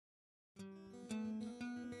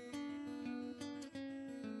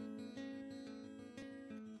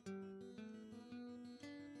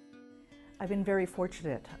I've been very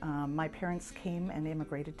fortunate. My parents came and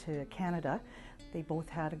immigrated to Canada. They both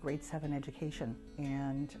had a grade 7 education,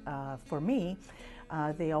 and for me,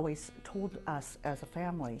 they always told us as a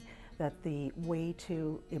family that the way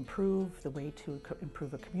to improve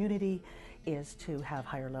a community is to have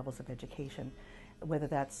higher levels of education, whether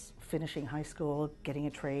that's finishing high school, getting a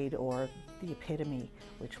trade, or the epitome,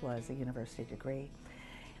 which was a university degree.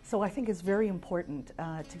 So I think it's very important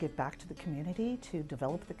to give back to the community, to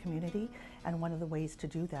develop the community, and one of the ways to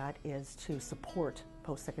do that is to support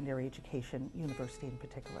post-secondary education, university in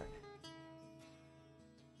particular.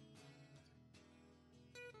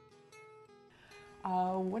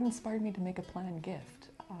 What inspired me to make a planned gift?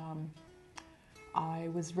 I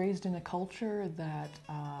was raised in a culture that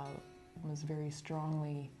was very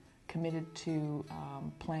strongly committed to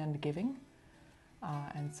planned giving,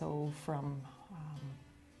 and so from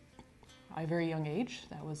a very young age,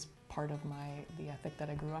 that was part of the ethic that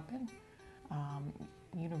I grew up in.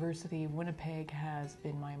 University of Winnipeg has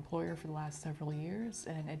been my employer for the last several years,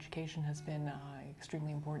 and education has been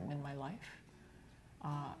extremely important in my life.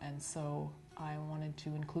 And so I wanted to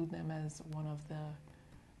include them as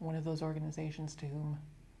one of those organizations to whom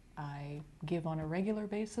I give on a regular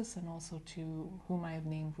basis, and also to whom I have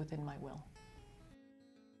named within my will.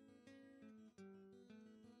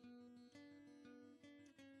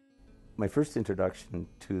 My first introduction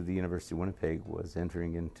to the University of Winnipeg was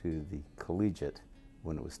entering into the collegiate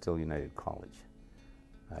when it was still United College.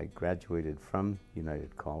 I graduated from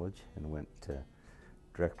United College and went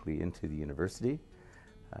directly into the university,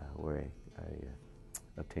 where I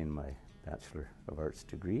obtained my Bachelor of Arts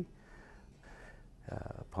degree.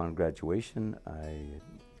 Upon graduation, I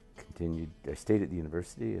stayed at the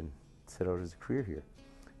university and set out as a career here.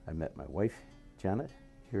 I met my wife, Janet,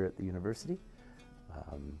 here at the university.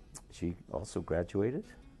 She also graduated.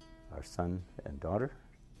 Our son and daughter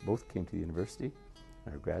both came to the university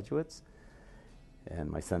and are graduates. And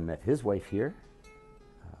my son met his wife here.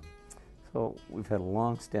 So we've had a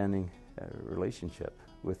long-standing relationship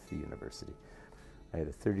with the university. I had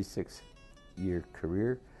a 36-year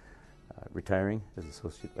career, retiring as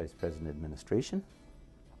Associate Vice President of Administration.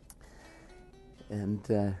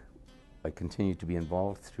 And I continue to be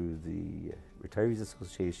involved through the Retirees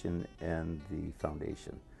Association and the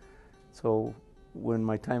Foundation. So when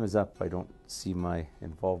my time is up, I don't see my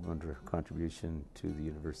involvement or contribution to the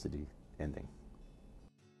university ending.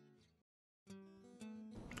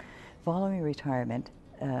 Following retirement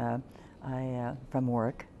from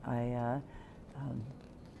work, I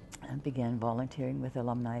began volunteering with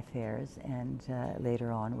Alumni Affairs, and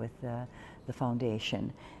later on with the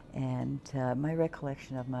Foundation. And my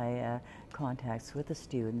recollection of my contacts with the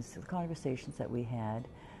students, the conversations that we had,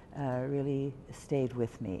 really stayed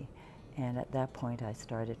with me. And at that point I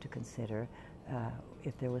started to consider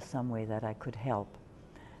if there was some way that I could help.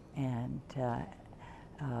 And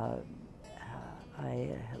I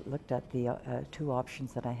looked at the two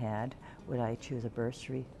options that I had. Would I choose a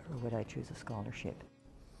bursary or would I choose a scholarship?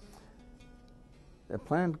 A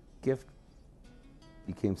planned gift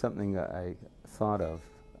became something I thought of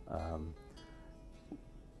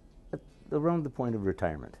around the point of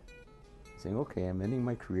retirement, saying, okay, I'm ending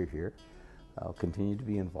my career here, I'll continue to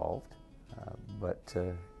be involved, but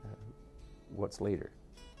what's later?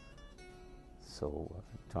 So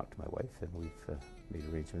I talked to my wife, and we've made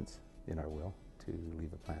arrangements in our will to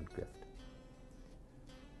leave a planned gift.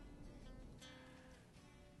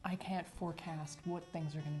 I can't forecast what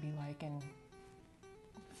things are going to be like in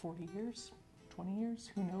 40 years, 20 years,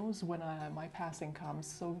 who knows when my passing comes.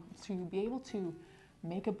 So to be able to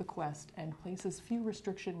make a bequest and place as few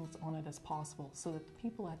restrictions on it as possible so that the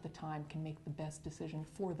people at the time can make the best decision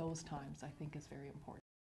for those times, I think is very important.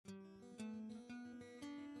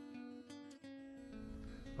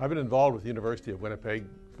 I've been involved with the University of Winnipeg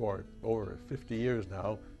for over 50 years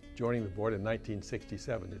now, joining the board in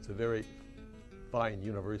 1967. It's a very fine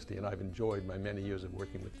university, and I've enjoyed my many years of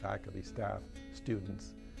working with faculty, staff,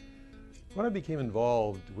 students. When I became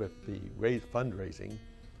involved with the fundraising,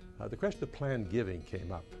 the question of planned giving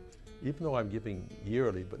came up. Even though I'm giving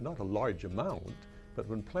yearly, but not a large amount, but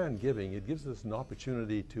when planned giving, it gives us an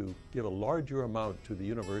opportunity to give a larger amount to the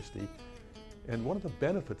university. And one of the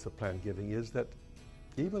benefits of planned giving is that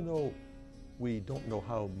even though we don't know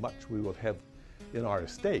how much we will have in our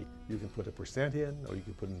estate, you can put a percent in, or you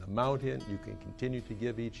can put an amount in, you can continue to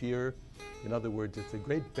give each year. In other words, it's a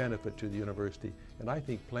great benefit to the university, and I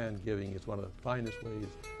think planned giving is one of the finest ways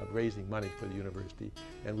of raising money for the university.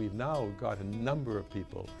 And we've now got a number of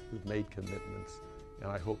people who've made commitments,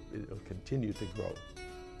 and I hope it'll continue to grow.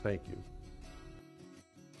 Thank you.